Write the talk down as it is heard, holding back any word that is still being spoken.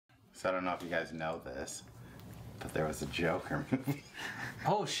so I don't know if you guys know this, but there was a Joker movie.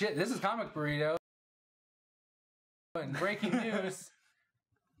 Oh shit, this is Comic Burrito. And breaking news.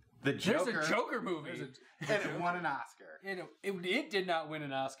 There's a Joker movie. and it won an Oscar. It did not win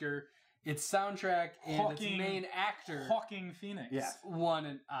an Oscar. Its soundtrack and its main actor, Joaquin Phoenix, won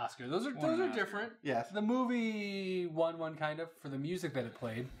an Oscar. Those are different. Yes. The movie won one kind of for the music that it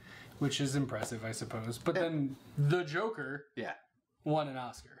played, which is impressive, I suppose. But then the Joker won an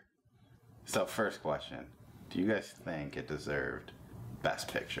Oscar. So first question, do you guys think it deserved Best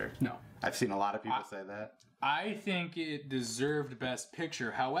Picture? No. I've seen a lot of people say that. I think it deserved Best Picture.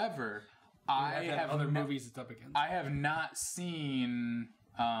 However, I have other movies it's up against. I have not seen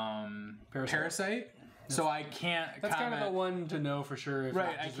Parasite, so I can't. That's comment. kind of the one to know for sure if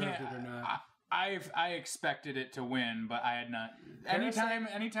it deserved it or not. I expected it to win, but I had not.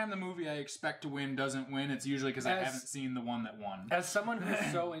 Anytime the movie I expect to win doesn't win, it's usually because I haven't seen the one that won. As someone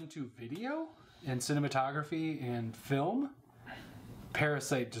who's so into video and cinematography and film,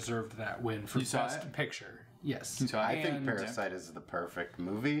 Parasite deserved that win for Best Picture. Yes. I think Parasite is the perfect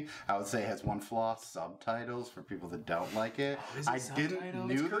movie. I would say it has one flaw: subtitles for people that don't like it. I didn't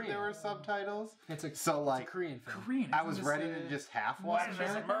knew that there were subtitles. It's a Korean film. I was ready to just half watch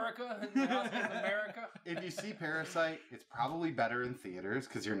it. America. If you see Parasite, it's probably better in theaters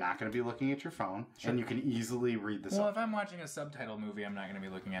because you're not going to be looking at your phone and you can easily read the subtitles. Well, if I'm watching a subtitle movie, I'm not going to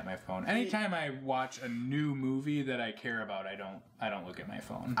be looking at my phone. Anytime I watch a new movie that I care about, I don't look at my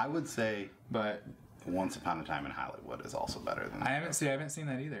phone. I would say, but Once Upon a Time in Hollywood is also better than that. I haven't seen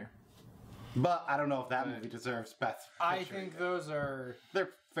that either. But I don't know if that movie deserves Best Picture. I think they're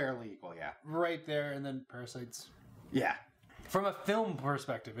fairly equal, yeah. Right there, and then Parasite's. Yeah. From a film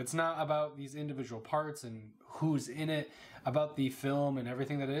perspective, it's not about these individual parts and who's in it, about the film and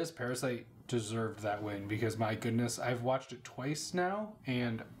everything that it is. Parasite deserved that win because, my goodness, I've watched it twice now,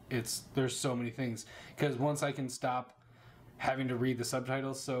 and there's so many things. Because once I can stop having to read the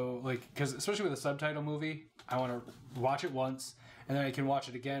subtitles, because especially with a subtitle movie, I want to watch it once, and then I can watch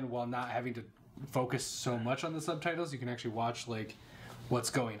it again while not having to focus so much on the subtitles. You can actually watch what's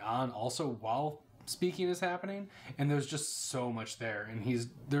going on also while speaking is happening, and there's just so much there, and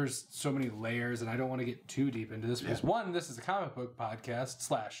there's so many layers, and I don't want to get too deep into this because one, this is a comic book podcast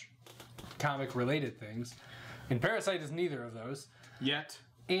 / comic related things, and Parasite is neither of those yet.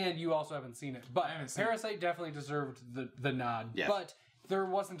 And you also haven't seen it. But Parasite definitely deserved the nod. Yes. But there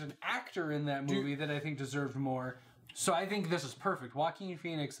wasn't an actor in that movie that I think deserved more. So I think this is perfect. Joaquin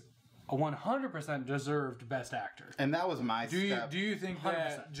Phoenix 100% deserved Best Actor. And that was my step. Do you think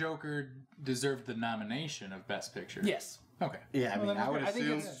that Joker deserved the nomination of Best Picture? Yes. Okay. Yeah, I would assume. I think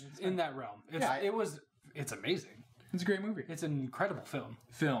it's in that realm. It's amazing. It's a great movie. It's an incredible film.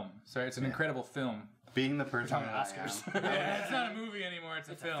 Sorry, it's an incredible film. Being the person that Oscars. I am, It's not a movie anymore. It's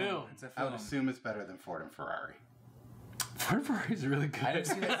a film. It's a film. I would assume it's better than Ford and Ferrari. Ford and Ferrari is really good. I didn't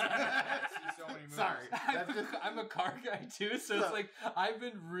see that. I see so many movies. Sorry. I'm a car guy too, so it's like I've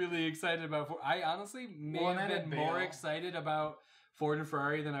been really excited about Ford. I honestly may have been more excited about Ford and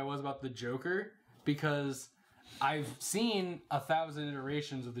Ferrari than I was about the Joker because I've seen 1,000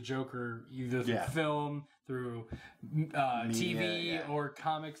 iterations of the Joker, either through film, through TV, or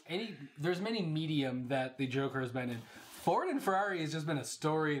comics. There's many medium that the Joker has been in. Ford and Ferrari has just been a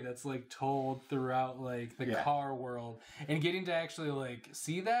story that's told throughout the car world, and getting to actually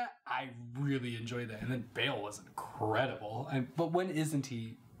see that, I really enjoyed that. And then Bale was incredible. But when isn't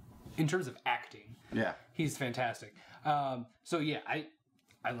he in terms of acting? Yeah, he's fantastic.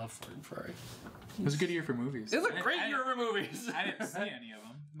 I love Ford and Ferrari. It was a good year for movies. It was a great year for movies. I didn't see any of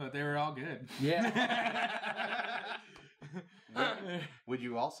them, but they were all good. Yeah. Would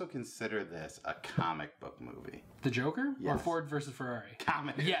you also consider this a comic book movie? The Joker? Yes. Or Ford versus Ferrari?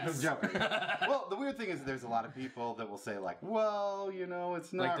 Comic. Yes. Joker. Well, the weird thing is there's a lot of people that will say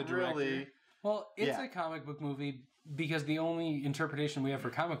it's not really. Well, it's a comic book movie because the only interpretation we have for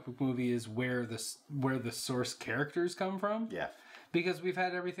comic book movie is where the source characters come from. Yeah. Because we've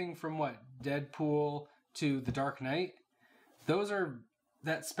had everything from Deadpool to The Dark Knight.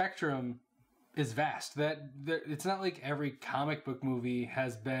 That spectrum is vast. It's not like every comic book movie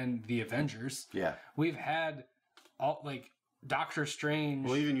has been the Avengers. Yeah. We've had Doctor Strange.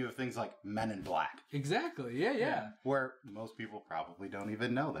 Well, even you have things like Men in Black. Exactly. Yeah. Where most people probably don't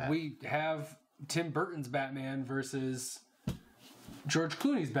even know that. We have Tim Burton's Batman versus George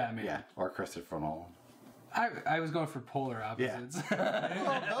Clooney's Batman. Yeah. Or Christopher Nolan. I was going for polar opposites. Yeah.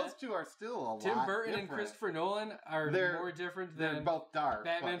 Well, those two are still a lot Tim Burton different. and Christopher Nolan are more different than they're both dark.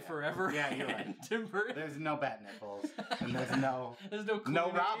 Batman Forever. Yeah, you're right. And Tim Burton. There's no bat nipples, and there's no Clooney.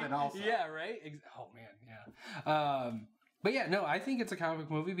 no Robin also. Yeah, right. Oh man, yeah. But yeah, no, I think it's a comic book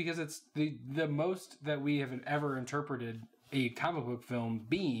movie because it's the most that we have ever interpreted a comic book film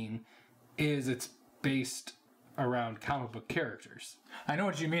being is it's based around comic book characters. I know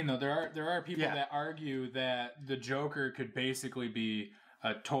what you mean, though. There are people that argue that the Joker could basically be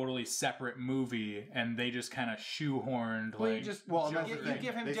a totally separate movie, and they just kind of shoehorned. Well, you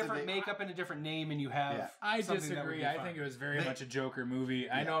give him different makeup and a different name, and you have. Yeah. I disagree. I think it was very much a Joker movie.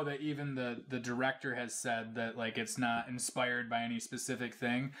 Yeah. I know that even the director has said that like it's not inspired by any specific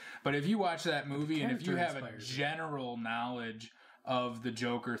thing. But if you watch that movie and if you have a general knowledge of the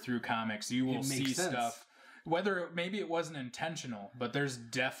Joker through comics, you will see stuff. Whether maybe it wasn't intentional, but there's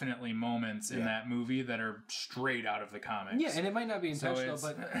definitely moments in that movie that are straight out of the comics. Yeah, and it might not be intentional,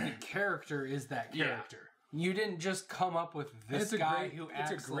 but the character is that character. Yeah. You didn't just come up with this guy who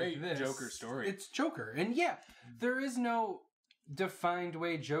acts like this. It's a great Joker story. It's Joker. And yeah, there is no defined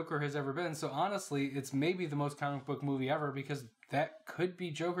way Joker has ever been. So honestly, it's maybe the most comic book movie ever because that could be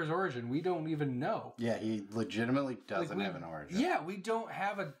Joker's origin. We don't even know. Yeah, he legitimately doesn't have an origin. Yeah, we don't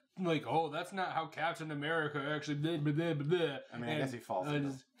have a like, oh, that's not how Captain America actually blah, blah, blah, blah. I mean, I guess he falls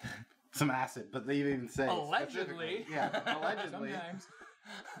into some acid, but they even say allegedly. Yeah, allegedly. Sometimes.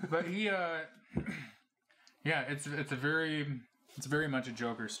 But he it's very much a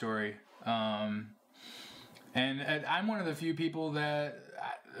Joker story. And I'm one of the few people that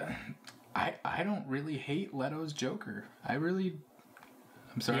I don't really hate Leto's Joker.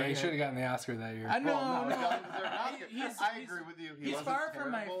 I'm sorry. Yeah, he should have gotten the Oscar that year. I know. I agree with you. He's far from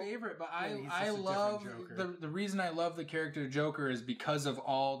my favorite, but I love the reason I love the character Joker is because of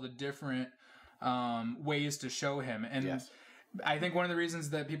all the different ways to show him. And I think one of the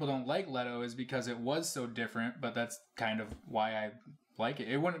reasons that people don't like Leto is because it was so different, but that's kind of why I like it.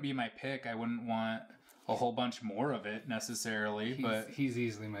 It wouldn't be my pick. I wouldn't want a whole bunch more of it necessarily, but he's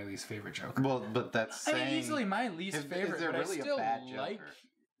easily my least favorite Joker. Well, but that's saying, easily my least favorite. Is there really a bad Joker?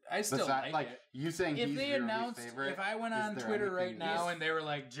 I still like it. You saying if he's they your announced, least favorite, if I went on Twitter right now and they were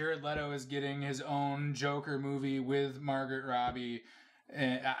like, Jared Leto is getting his own Joker movie with Margaret Robbie,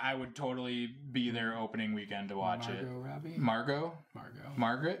 I would totally be there opening weekend to watch it.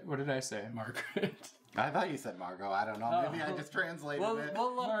 Margaret? What did I say? Margaret. I thought you said Margot. I don't know. Maybe I just translated it.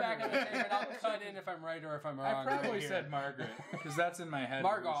 We'll look back at the tape and I'll cut in if I'm right or if I'm wrong. I probably said Margaret because that's in my head.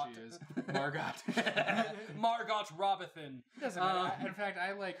 Margot. She is. Margot. Margot Robithan. Doesn't matter. In fact,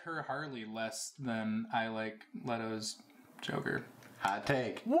 I like her Harley less than I like Leto's Joker. Hot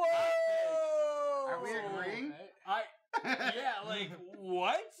take. Whoa! Are we agreeing? Yeah, like,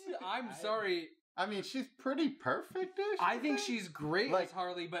 what? I'm sorry. I mean, she's pretty perfect-ish. I think she's great as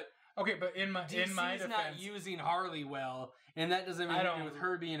Harley, but... Okay, but in my defense, not using Harley well, and that doesn't mean anything with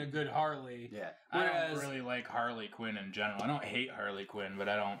her being a good Harley. Yeah, I don't really like Harley Quinn in general. I don't hate Harley Quinn, but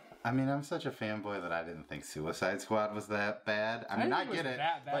I don't. I mean, I'm such a fanboy that I didn't think Suicide Squad was that bad. I mean, I get it.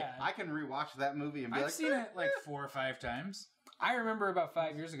 Like, I can rewatch that movie and be I've seen it like 4 or 5 times. I remember about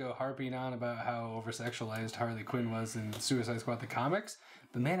 5 years ago harping on about how over-sexualized Harley Quinn was in Suicide Squad the comics.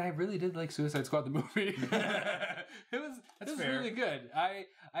 But man, I really did like Suicide Squad the movie. It was really good. I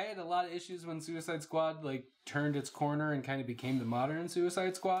had a lot of issues when Suicide Squad like turned its corner and kind of became the modern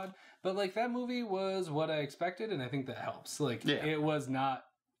Suicide Squad. But like that movie was what I expected, and I think that helps. Like it wasn't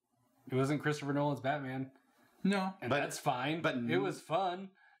Christopher Nolan's Batman. No, and that's fine. But it was fun.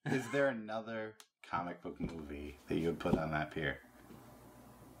 Is there another comic book movie that you would put on that pier?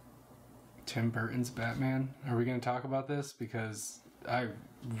 Tim Burton's Batman. Are we going to talk about this? Because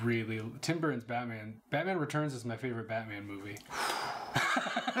Tim Burton's Batman. Batman Returns is my favorite Batman movie.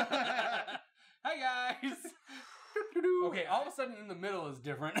 Hi guys. Okay, all of a sudden in the middle is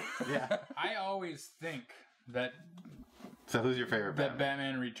different. Yeah. I always think that. So who's your favorite Batman? That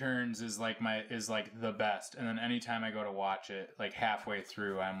Batman Returns is like the best, and then anytime I go to watch it, like halfway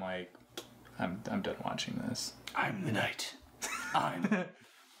through, I'm like, I'm done watching this. I'm the knight. I'm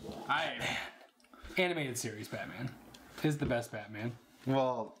Animated series Batman is the best Batman.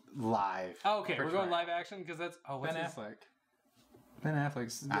 Well, live. Oh, okay, we're going live action because that's Ben Affleck. Ben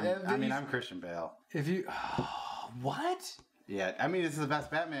Affleck's. I'm Christian Bale. If you what? Yeah, I mean, this is the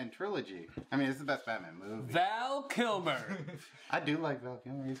best Batman trilogy. I mean, it's the best Batman movie. Val Kilmer. I do like Val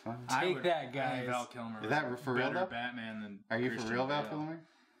Kilmer. He's fun. Take that, guys. Val Kilmer. Is that for real, though? Batman than Are you Christian for real, Val Bale. Kilmer?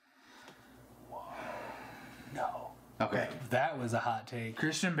 No. Okay. That was a hot take.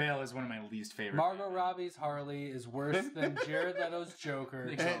 Christian Bale is one of my least favorite. Margot Robbie's Harley is worse than Jared Leto's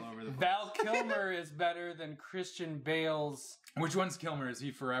Joker. All over the place. Val Kilmer is better than Christian Bale's. Which one's Kilmer? Is he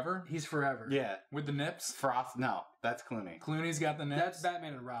Forever? He's Forever. Yeah. With the nips? Frost? No, that's Clooney. Clooney's got the nips? That's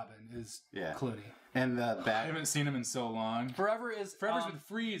Batman and Robin is Clooney. And the I haven't seen him in so long. Forever's with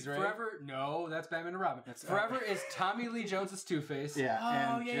Freeze, right? No, that's Batman and Robin. Forever is Tommy Lee Jones' Two-Face.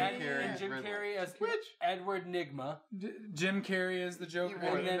 Yeah, and Jim Carrey as Edward Nygma. Jim Carrey as the Joker.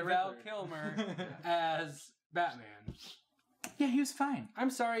 And then Val Kilmer as Batman. Yeah, he was fine. I'm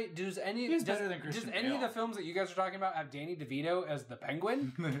sorry. Does any of the films that you guys are talking about have Danny DeVito as the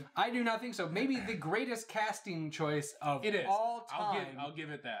Penguin? I do not think so. Maybe the greatest casting choice of all time. I'll give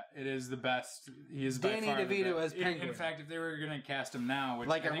it that. It is the best. He is Danny by far DeVito as Penguin. In fact, if they were going to cast him now,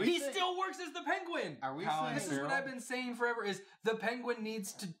 he still works as the Penguin. Are we? This is what I've been saying forever. Is the Penguin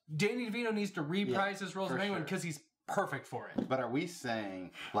Danny DeVito needs to reprise his role as Penguin because he's perfect for it. But are we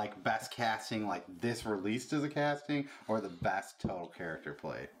saying like best casting, like this released as a casting, or the best total character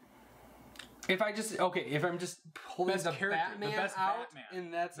played? If I'm just pulling the Batman out,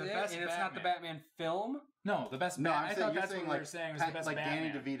 and that's it, and it's not the Batman film. No, the best. No, I thought that's what we were saying was the best. Like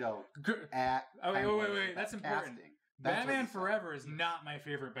Batman. Danny DeVito at. Wait. That's important. Batman Forever is not my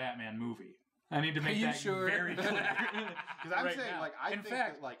favorite Batman movie. I need to make that very clear. Because I'm saying, like, in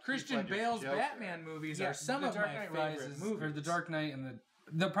fact, Christian Bale's Batman movies are some of my favorite movies. Or The Dark Knight, and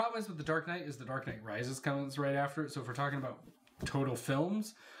the problem is with The Dark Knight is The Dark Knight Rises comes right after it. So if we're talking about total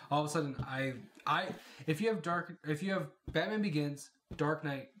films, all of a sudden, if you have Batman Begins, Dark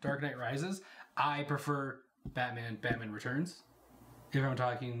Knight Rises, I prefer Batman Returns. If I'm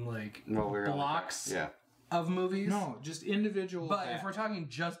talking like blocks of movies, no, just individual. But if we're talking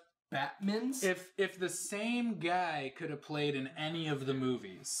just Batmans, if the same guy could have played in any of the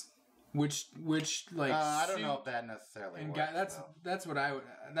movies, which like I don't know if that necessarily works. That's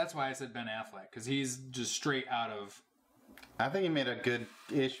why I said Ben Affleck, because he's just straight out of. I think he made a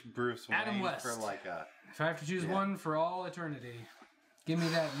good-ish Bruce Wayne Adam West. for like a. If I have to choose one for all eternity, give me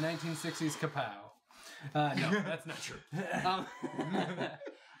that 1960s kapow. No, that's not true.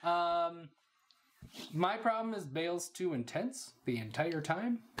 My problem is Bale's too intense the entire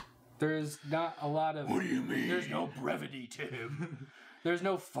time. There's not a lot of... What do you mean? There's no brevity to him. There's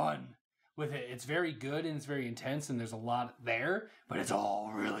no fun with it. It's very good and it's very intense and there's a lot there, but it's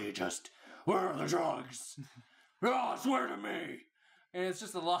all really just, where are the drugs? Oh, swear to me. And it's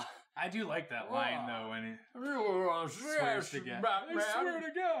just a lot... I do like that line, though, when he swears to God. I swear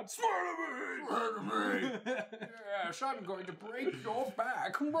to God. Swear to me. Yes, I'm going to break your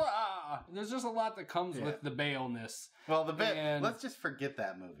back. There's just a lot that comes with the Bale-ness. Well, let's just forget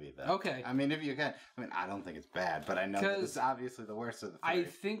that movie, though. Okay. I mean, if you can. I mean, I don't think it's bad, but I know that it's obviously the worst of the three. I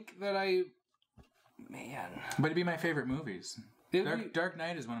think that Man. But it'd be my favorite movies. Dark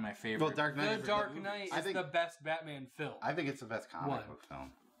Knight is one of my favorites. Well, Dark Knight is the best Batman film. I think it's the best comic book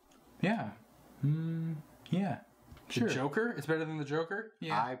film. Yeah. Yeah. Sure. The Joker? It's better than the Joker?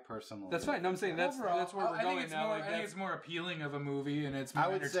 Yeah. I personally... That's fine. No, I'm saying that's where we're going now. I think it's more appealing of a movie, and it's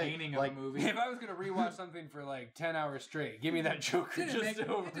more entertaining of a movie. If I was going to rewatch something for like 10 hours straight, give me that Joker It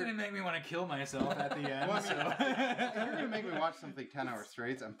didn't make me want to kill myself at the end. If you're going to make me watch something 10 hours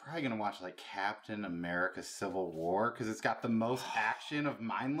straight, I'm probably going to watch like Captain America Civil War, because it's got the most action of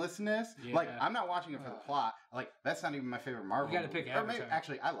mindlessness. Yeah. Like, I'm not watching it for the plot. Like, that's not even my favorite Marvel movie. You got to pick Avatar.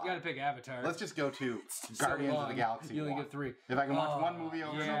 Actually, I lied. You got to pick Avatar. Let's just go to Guardians of the Galaxy. You only get 3. If I can watch one movie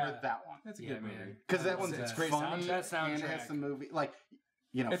over and over, that one. That's a good movie. Because that one's funny. That soundtrack. And it's the movie. Like,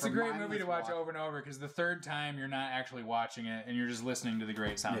 you know, it's a great movie to watch over and over, because the third time you're not actually watching it and you're just listening to the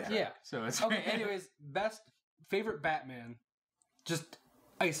great soundtrack. Yeah. So it's okay. Anyways, favorite Batman, just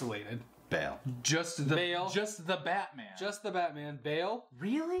isolated. Bale. Just the Batman. Just the Batman. Bale.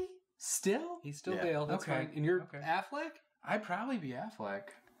 Really? Still? He's still Bale. That's fine. And you're Affleck? I'd probably be Affleck.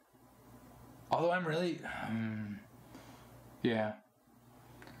 Although I'm really... yeah.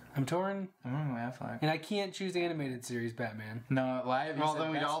 I'm torn. I'm going with Affleck. And I can't choose animated series Batman. No, live. Well,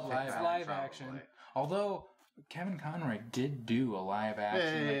 then we'd all pick live action. Although Kevin Conroy did do a live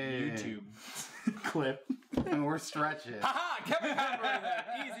action YouTube clip. And we're stretching. Haha! Kevin Conroy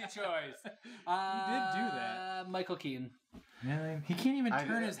then. Easy choice. He did do that. Michael Keaton. Really? He can't even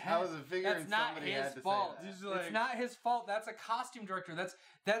turn his head. I was figuring that's not his fault. It's not his fault. That's a costume director.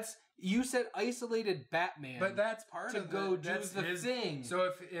 That's you said isolated Batman. But that's part of go do the thing.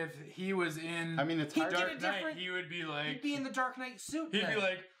 So if he was in it's Dark Knight, he would be like... He'd be in the Dark Knight suit. He'd be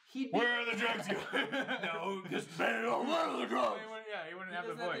like, where are the drugs going? No, because Bale, where are the drugs? He wouldn't have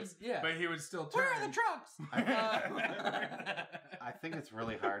the voice. Yeah. But he would still turn. Where are the drugs? I think it's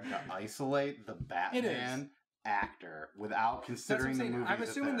really hard to isolate the Batman actor without considering the movie. I'm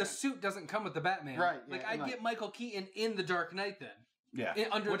assuming the suit doesn't come with the Batman. Right. Yeah, like, I'd get Michael Keaton in the Dark Knight then. Yeah.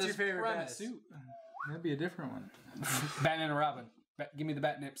 What's your favorite bat suit? That'd be a different one. Batman and Robin. Give me the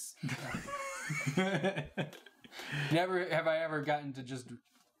bat nips. Never have I ever gotten to just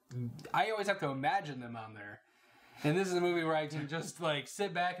I always have to imagine them on there. And this is a movie where I can just like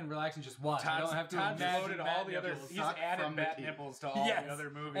sit back and relax and just watch. I don't have to imagine all the other. He's added bat nipples to all the other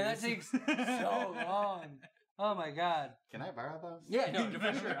movies, and that takes so long. Oh my god! Can I borrow those? Yeah, no,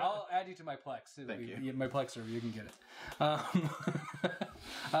 for sure. I'll add you to my Plex. Thank you. My Plex server, you can get it.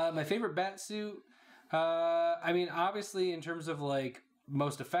 My favorite bat suit. I mean, obviously, in terms of like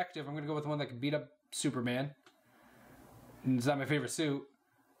most effective, I'm gonna go with the one that can beat up Superman. It's not my favorite suit,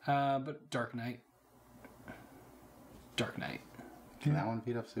 but Dark Knight. Dark Knight. Can that one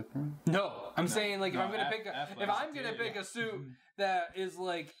beat up Superman? No, I'm saying like if I'm gonna pick a suit that is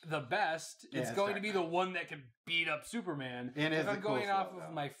like the best, it's going to be the one that can beat up Superman. And if I'm going off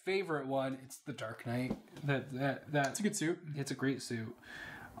of my favorite one, it's the Dark Knight. That's a good suit. It's a great suit.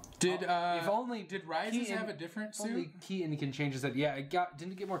 Did Rises have a different suit? Only Keaton can change that. Yeah,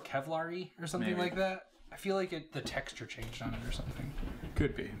 didn't it get more Kevlar-y or something like that? I feel like the texture changed on it or something.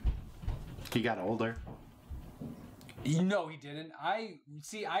 Could be. He got older. No, he didn't. I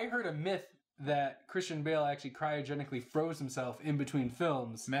heard a myth that Christian Bale actually cryogenically froze himself in between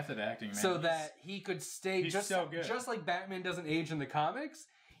films. Method acting, man. So that he could stay just like Batman doesn't age in the comics.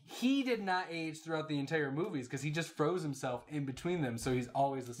 He did not age throughout the entire movies because he just froze himself in between them, so he's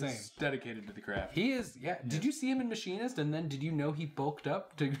always the same. He's dedicated to the craft. He is, yeah. Did you see him in Machinist, and then did you know he bulked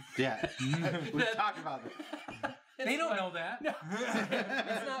up to... Yeah. We talked about it. They don't know that. No.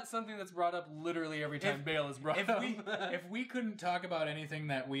 It's not something that's brought up literally every time Bale is brought up. If we couldn't talk about anything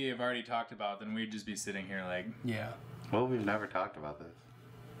that we have already talked about, then we'd just be sitting here like... Yeah. Well, we've never talked about this.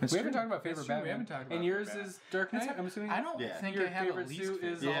 We haven't talked about favorite Batman. We haven't talked about and yours is Dark Knight, I'm assuming? I don't think your I have favorite a least suit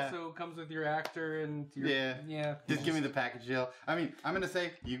favorite. is also comes with your actor and your... Yeah. Just give me the package deal. I mean, I'm going to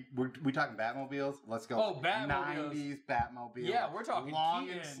say, we talking Batmobiles? Let's go. Oh, Batmobiles. 90s Batmobile. Yeah, we're talking long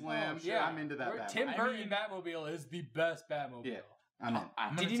Keaton. and slim. Yeah. I'm into that Batmobile. Tim Burton Batmobile is the best Batmobile. Yeah. I'm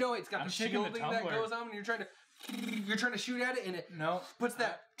in. Did you know it's got the shielding that goes on when you're trying to shoot at it and it puts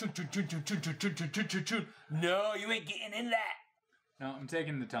that... No, you ain't getting in that. No, I'm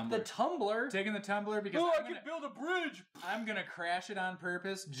taking the tumbler. The tumbler? Taking the tumbler because I can build a bridge. I'm going to crash it on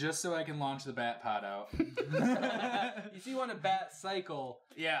purpose just so I can launch the bat pod out. You see, you want a bat cycle.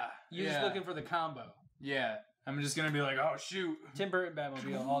 Yeah. You're just looking for the combo. Yeah. I'm just going to be like, oh, shoot. Tim Burton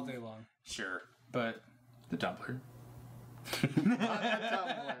Batmobile all day long. Sure. But the tumbler. Not the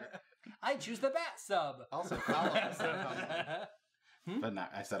tumbler. I choose the bat sub. Also, follow us on Tumblr. But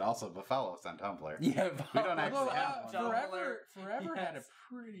not, I said also, but follow us on Tumblr. Yeah, we don't actually have one. Forever had a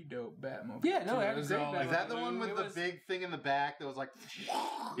pretty dope Batmobile. Yeah, no, it was great. Is that the one with the big thing in the back that was like...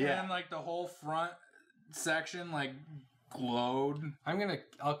 Yeah, and like the whole front section like glowed.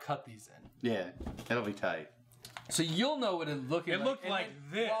 I'll cut these in. Yeah, it'll be tight. So you'll know what it looked like. It looked like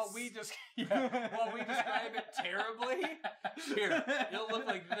this. While we describe it terribly, here, it'll look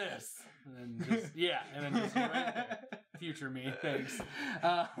like this. And then just right there. Future me, thanks.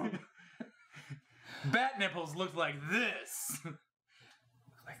 Bat nipples look like this.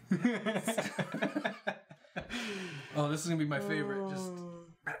 Oh, this is gonna be my favorite. Just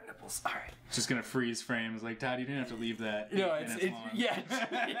bat nipples. All right. Just gonna freeze frames. Like Todd, you didn't have to leave that. No, it's yes,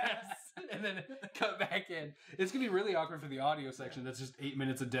 and then cut back in. It's gonna be really awkward for the audio section. That's just 8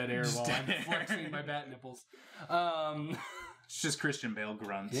 minutes of dead air while I'm flexing my bat nipples. It's just Christian Bale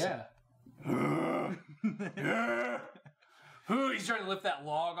grunts. Yeah. He's trying to lift that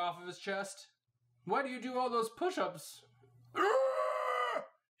log off of his chest. Why do you do all those push-ups?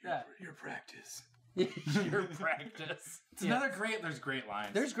 Your practice. Your practice. It's another great. There's great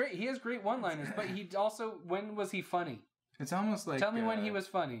lines. He has great one-liners, but he also. When was he funny? It's almost like. Tell me when he was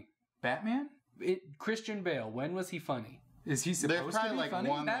funny. Batman. Christian Bale. When was he funny? Is he supposed to be like funny?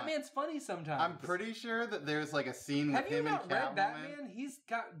 Batman's funny sometimes. I'm pretty sure that there's like a scene with him and Catwoman. Have you not read Batman? He's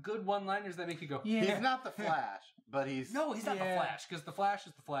got good one-liners that make you go, yeah. He's not the Flash, but he's... No, he's not the Flash, because the Flash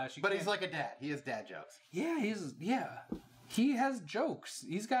is the Flash. But he's like a dad. He has dad jokes. Yeah, he has jokes.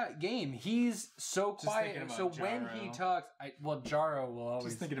 He's got game. He's so quiet. So Jarro. when he talks... Jarro will always...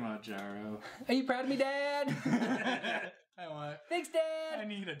 Just thinking about Jarro. Are you proud of me, Dad? I want... Thanks, Dad. I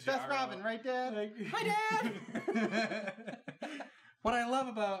need a Jarro. That's Robin, right, Dad? Hi, Dad. What I love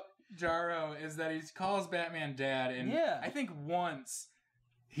about Jarro is that he calls Batman Dad, and I think once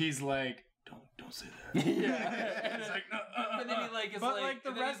he's like, "Don't say that." Yeah, and it's like, no, and then he like is but like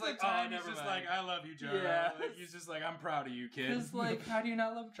the rest of the time he's just like, "I love you, Jarro." Yeah. Like, he's just like, "I'm proud of you, kid." It's like, how do you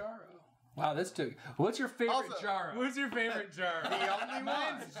not love Jarro? Wow, this took. What's your favorite Jarro? What's your favorite Jarro? The only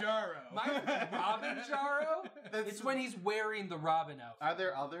Mine's Jarro. Mine's Robin Jarro. It's when he's wearing the Robin outfit. Are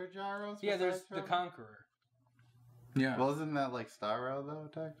there other Jarros? Yeah, there's the Conqueror. Yeah. Well, isn't that like Starro though,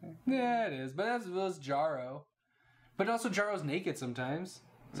 technically? Yeah, it is. But that was Jarro. But also Jarro's naked sometimes.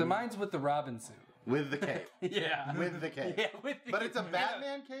 So mine's with the Robin suit. With the cape. Yeah. With the cape. Yeah, with the But it's a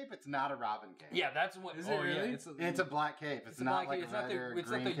Batman cape. It's not a Robin cape. Yeah, that's what. Is it really? Yeah, It's a black cape. It's not like it's red not the, or it's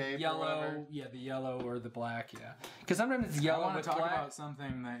green not the cape yellow. or whatever. Yeah, the yellow or the black. Yeah, because sometimes it's yellow I want with to talk black. about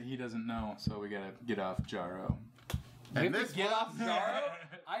something that he doesn't know, so we gotta get off Jaro. We And have to this get one- off Zorro.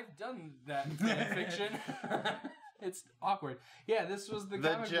 I've done that in fan fiction. It's awkward. Yeah, this was the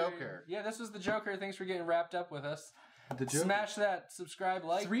comic Joker. Yeah, this was the Joker. Thanks for getting wrapped up with us. The Joker. Smash that subscribe,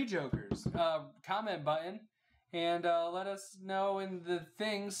 like, 3 Jokers. comment button, and let us know in the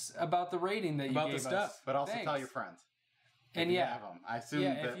things about the rating that you About the gave stuff. us. But also Thanks. tell your friends. And If you yeah, have them. I assume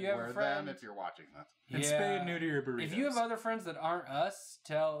Yeah, if that you have a we're friend- them if you're watching this. And spay and neuter your burritos. if you have other friends that aren't us,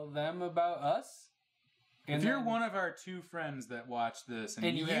 tell them about us. If you're one of our 2 friends that watch this,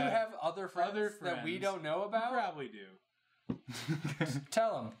 and you have other friends that we don't know you about, probably do.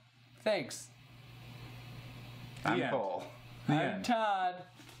 tell them. Thanks. I'm end. Cole. The I'm end. Todd.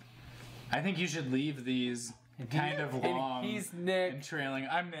 I think you should leave these kind of long And he's Nick. and trailing.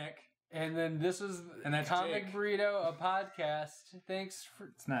 I'm Nick. And then this is And that's Comic Jake. Burrito, a podcast. Thanks for.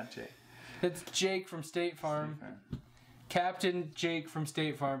 It's not Jay. It's Jake from State Farm. Captain Jake from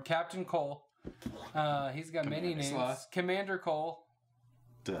State Farm. Captain Cole. He's got many names. Slaw. Commander Cole.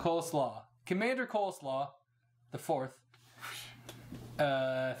 Duh. Coleslaw. Commander Coleslaw. The 4th.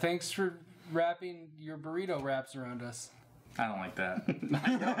 Thanks for wrapping your burrito wraps around us. I don't like that.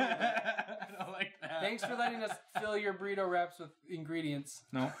 I don't like that. Thanks for letting us fill your burrito wraps with ingredients.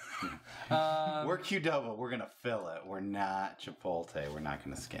 No. We're Qdoba. We're gonna fill it. We're not Chipotle. We're not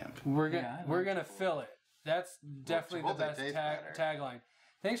gonna skimp. We're Yeah, I we're like gonna fill it. That's definitely the Chipotle best tastes better. tagline.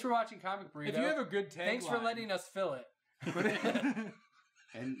 Thanks for watching Comic Burrito. If you have a good tagline, Thanks for letting us fill it.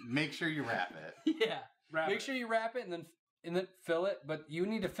 And make sure you wrap it. Yeah. Make sure you wrap it and then fill it, but you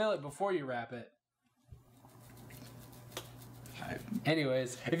need to fill it before you wrap it.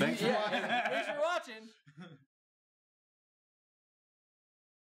 Anyways, Thanks for watching. Thanks for watching.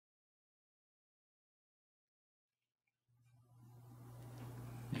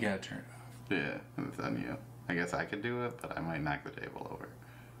 You gotta turn it off. Yeah, it's on you. I guess I could do it, but I might knock the table over.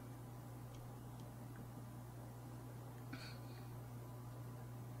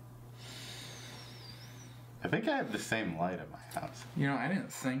 I think I have the same light at my house. You know, I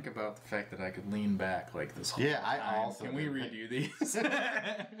didn't think about the fact that I could lean back like this whole Yeah, I time. also Can we didn't redo these?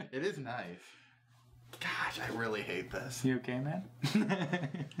 It is nice. Gosh, I really hate this. You okay, man?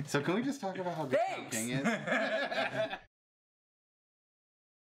 So can we just talk about how good Tom Thanks! King is?